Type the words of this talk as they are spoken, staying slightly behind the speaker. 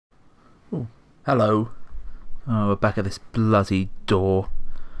Oh, hello. Oh, we're back at this bloody door.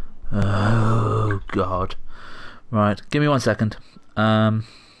 Oh, God. Right, give me 1 second.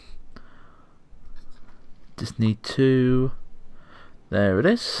 Just need to... There it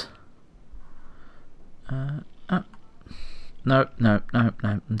is. Oh. No.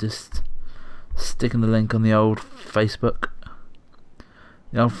 I'm just sticking the link on the old Facebook.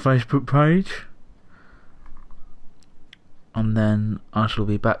 The old Facebook page. And then I shall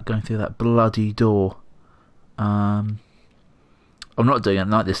be back going through that bloody door. I'm not doing it at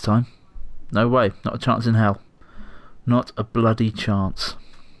night this time. No way. Not a chance in hell. Not a bloody chance.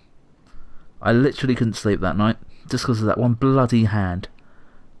 I literally couldn't sleep that night just because of that one bloody hand.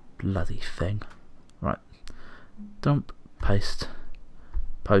 Bloody thing. Right. Dump. Paste.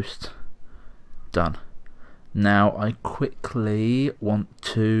 Post. Done. Now I quickly want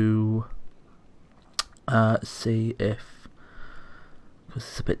to see if, because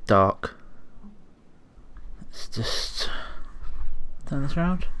it's a bit dark, let's just turn this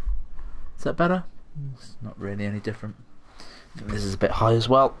around. Is that better? It's not really any different. I think this is a bit high as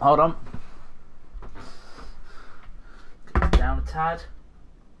well. Hold on. Get it down a tad.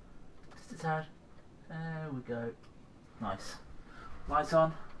 Just a tad. There we go. Nice. Light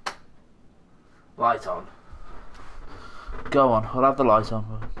on. Light on. Go on. I'll have the light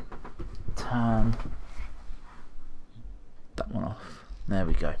on. Turn that one off. There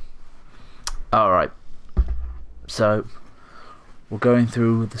we go. Alright. So, we're going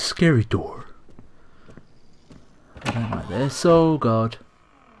through the scary door. I don't like this. Oh, God.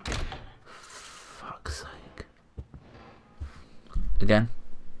 Fuck's sake. Again.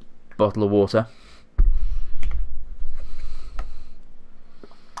 Bottle of water.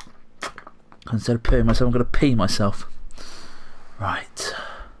 Instead of peeing myself, I'm going to pee myself. Right.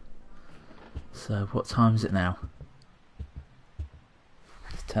 So, what time is it now?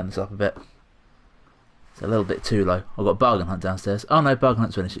 Let's turn this up a bit. It's a little bit too low. I've got Bargain Hunt downstairs. Oh no, Bargain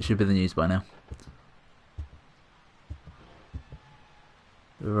Hunt's finished. It should be the news by now.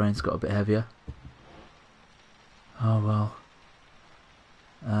 The rain's got a bit heavier. Oh well.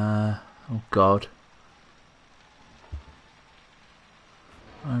 Oh God.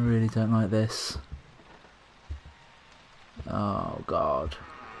 I really don't like this. Oh God.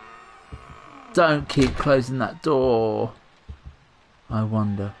 Don't keep closing that door. I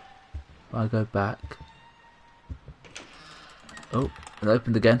wonder if I go back. Oh, it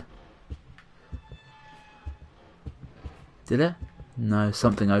opened again. Did it? No,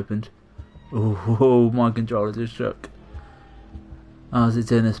 something opened. Oh, my controller just shook. Oh, is it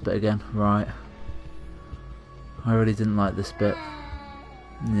doing this bit again? Right. I really didn't like this bit.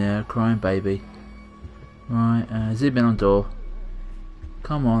 Yeah, crying baby. Right, zoom in on door.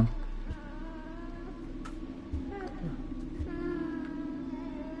 Come on.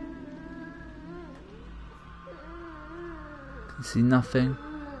 Can see nothing.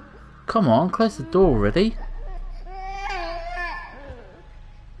 Come on, close the door already.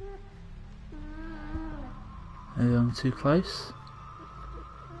 Maybe I'm too close.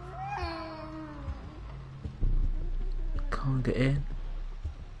 Can't get in.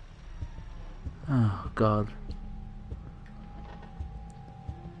 Oh God.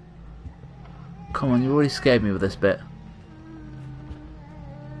 Come on, you already scared me with this bit.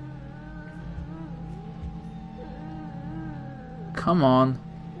 Come on.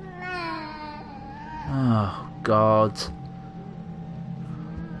 Oh God.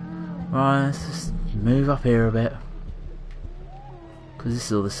 Right, let's just move up here a bit. Because this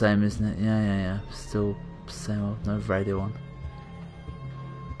is all the same, isn't it? Yeah. Still same old, no radio on.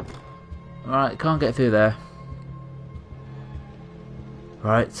 Alright, can't get through there.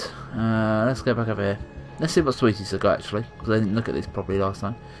 Right, let's go back over here. Let's see what sweeties have got actually, because I didn't look at this properly last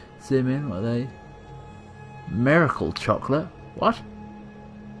time. Zoom in, what are they? Miracle chocolate? What?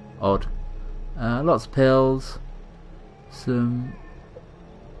 Odd. Lots of pills. Some...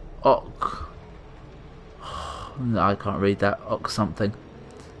 Ock. I can't read that. Ock something.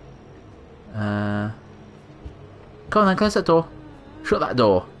 Come on then, close that door. Shut that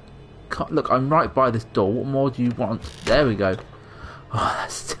door. Look, I'm right by this door. What more do you want? There we go. Oh, that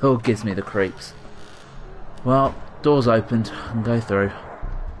still gives me the creeps. Well, door's opened. I can go through.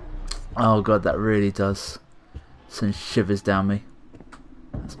 Oh God, that really does send shivers down me.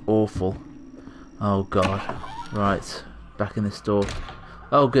 That's awful. Oh God. Right, back in this door.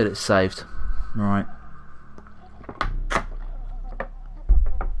 Oh good, it's saved. Right.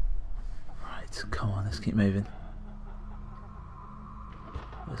 Right, come on, let's keep moving.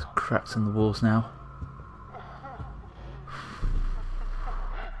 There's cracks in the walls now.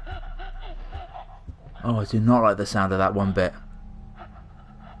 Oh, I do not like the sound of that one bit.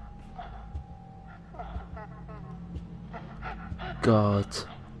 God.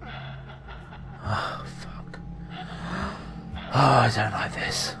 Oh, fuck. Oh, I don't like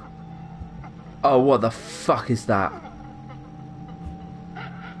this. Oh, what the fuck is that?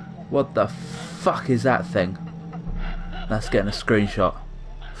 What the fuck is that thing? That's getting a screenshot.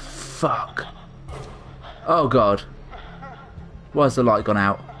 Fuck. Oh, God. Why has the light gone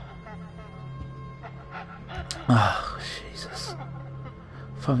out? Oh, Jesus.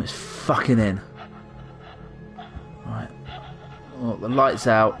 Phone is fucking in. Right. Oh, the light's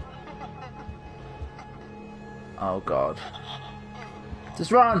out. Oh, God.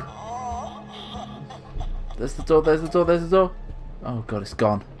 Just run! There's the door, there's the door, there's the door. Oh, God, it's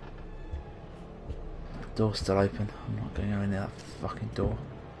gone. The door's still open. I'm not going in that fucking door.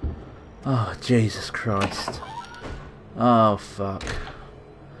 Oh, Jesus Christ. Oh, fuck.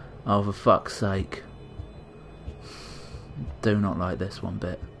 Oh, for fuck's sake. Do not like this one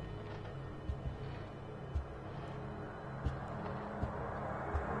bit.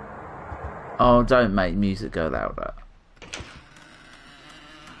 Oh, don't make music go louder.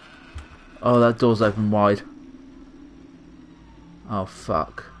 Oh, that door's open wide. Oh,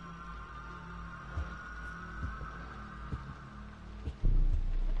 fuck.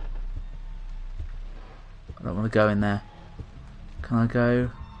 I don't want to go in there. Can I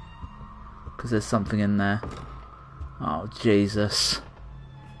go? Because there's something in there. Oh, Jesus.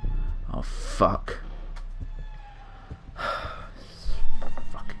 Oh, fuck.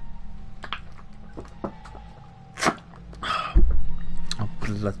 Oh,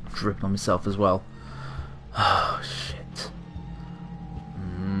 blood drip on myself as well. Oh, shit.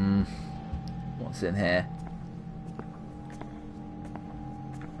 What's in here?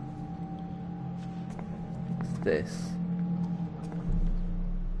 What's this?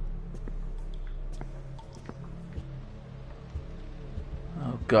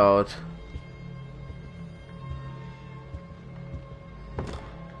 Oh, God.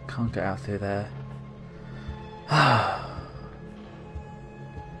 Can't get out through there.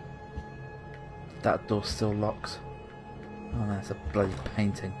 That door's still locked. Oh, that's a bloody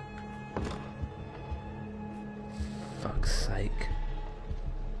painting. Fuck's sake.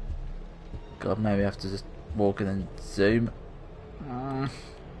 God, maybe I have to just walk in and zoom. I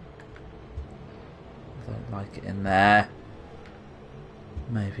don't like it in there.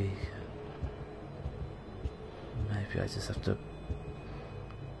 Maybe I just have to...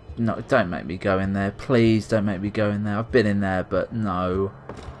 No, don't make me go in there. Please don't make me go in there. I've been in there, but no.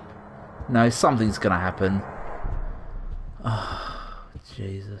 No, something's gonna happen. Oh,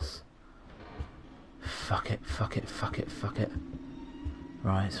 Jesus. Fuck it, fuck it, fuck it, fuck it.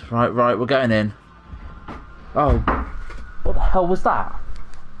 Right, we're going in. Oh, what the hell was that?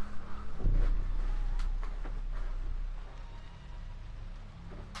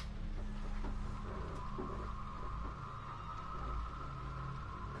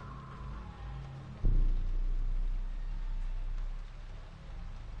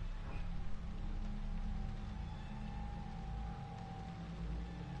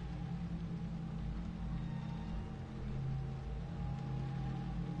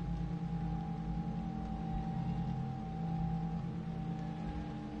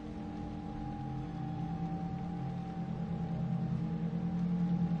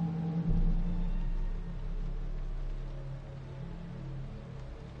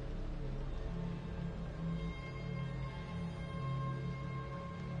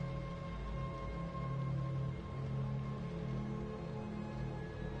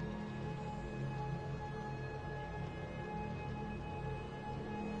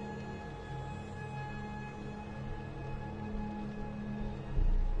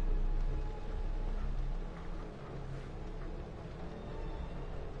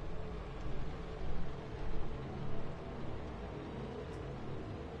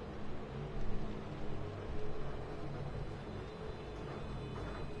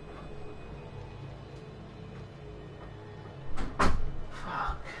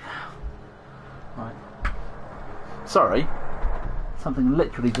 Sorry. Something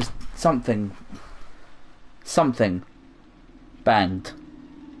literally just... Something banged.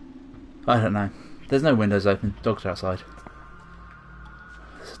 I don't know. There's no windows open. Dogs are outside.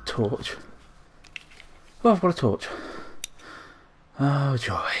 There's a torch. Oh, I've got a torch. Oh,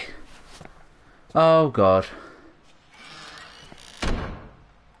 joy. Oh, God.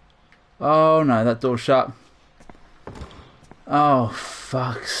 Oh, no, that door's shut. Oh,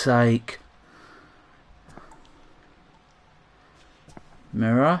 fuck's sake.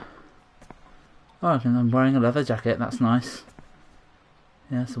 Mirror. Oh, I'm wearing a leather jacket, that's nice.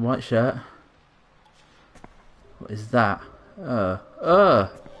 Yeah, it's a white shirt. What is that?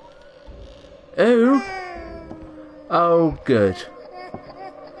 Ew! Oh, good.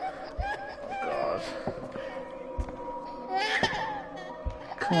 God.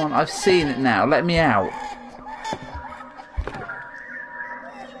 Come on, I've seen it now. Let me out.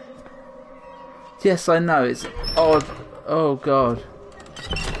 Yes, I know, it's odd. Oh, God.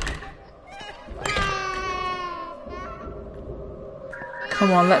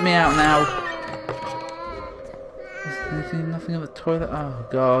 Come on, let me out now. Nothing in the toilet. Oh,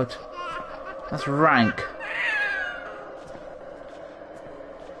 God. That's rank.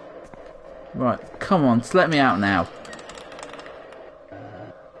 Right, come on, just let me out now.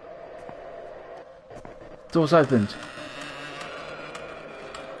 Door's opened.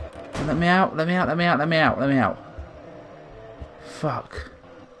 Let me out, let me out, let me out, let me out, let me out. Fuck.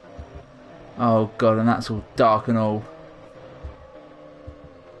 Oh, God, and that's all dark and all.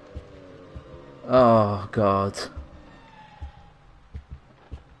 Oh, God.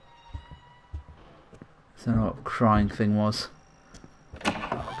 I don't know what the crying thing was.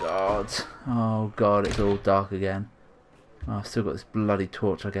 Oh, God. Oh, God, it's all dark again. Oh, I've still got this bloody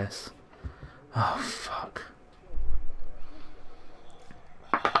torch, I guess. Oh, fuck.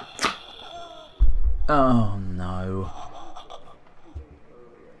 Oh, no.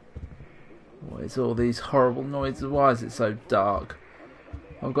 What is all these horrible noises? Why is it so dark?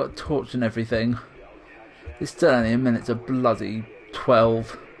 I've got a torch and everything. It's still only a minute to bloody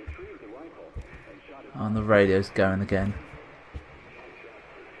 12. Oh, and the radio's going again.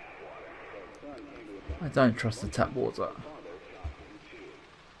 I don't trust the tap water.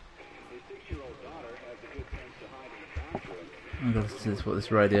 I've got to listen to what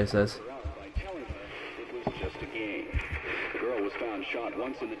this radio says. It was just a game. The girl was found shot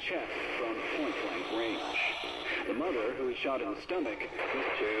once in the chest from point-blank range. The mother, who was shot in the stomach, was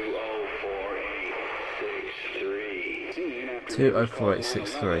 204863. Seen after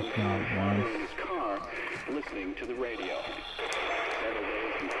 204863. in his car, listening to the radio. Several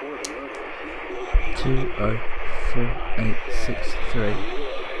days before the murders, 204863.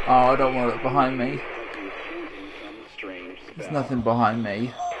 Oh, I don't want it behind me. There's nothing behind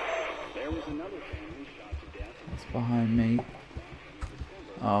me. What's behind me?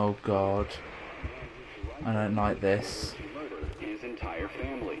 Oh, God. I don't like this. His entire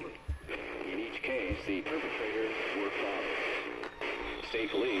family. In each case, the perpetrators were fathers.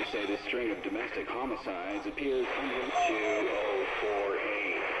 State police say this string of domestic homicides appears under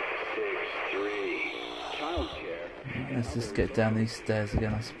 204863. Child care. Let's just get down these stairs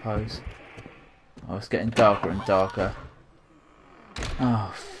again, I suppose. Oh, it's getting darker and darker.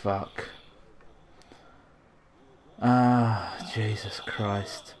 Oh, fuck. Ah, Jesus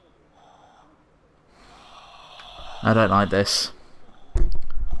Christ. I don't like this.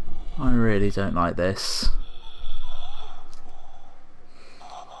 I really don't like this.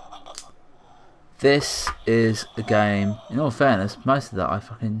 This is a game. In all fairness, most of that I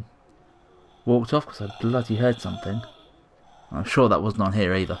fucking walked off because I bloody heard something. I'm sure that wasn't on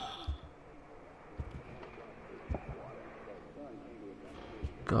here either.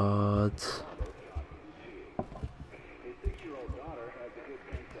 God.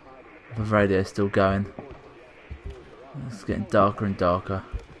 The radio's still going. It's getting darker and darker.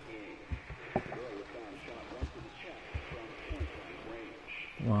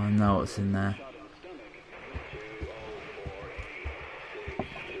 Well, I know what's in there.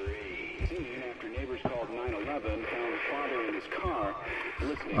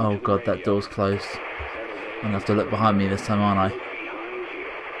 Oh, God, that door's closed. I'm gonna have to look behind me this time, aren't I?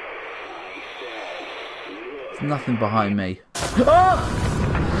 There's nothing behind me. Oh!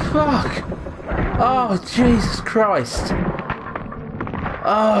 Fuck! Oh, Jesus Christ!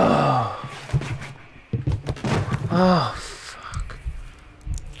 Oh! Oh, fuck.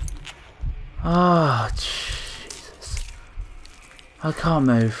 Oh, Jesus. I can't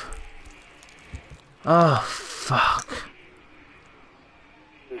move. Oh, fuck.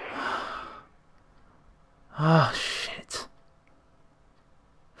 Oh, shit.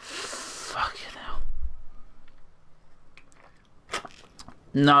 Fucking hell.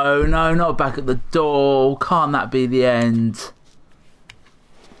 No, no, not back at the door. Can't that be the end?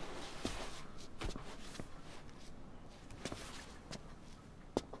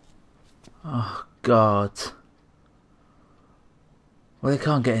 Oh, God. Well, it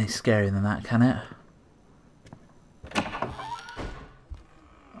can't get any scarier than that, can it?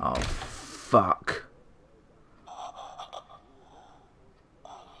 Oh, fuck.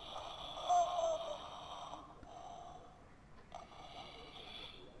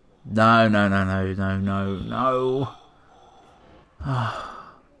 No, no, no, no, no, no, no.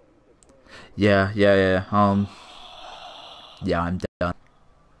 Yeah. Yeah, I'm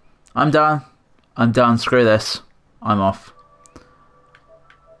done. I'm done. Screw this. I'm off.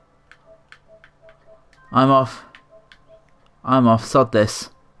 I'm off. Sod this.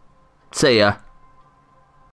 See ya.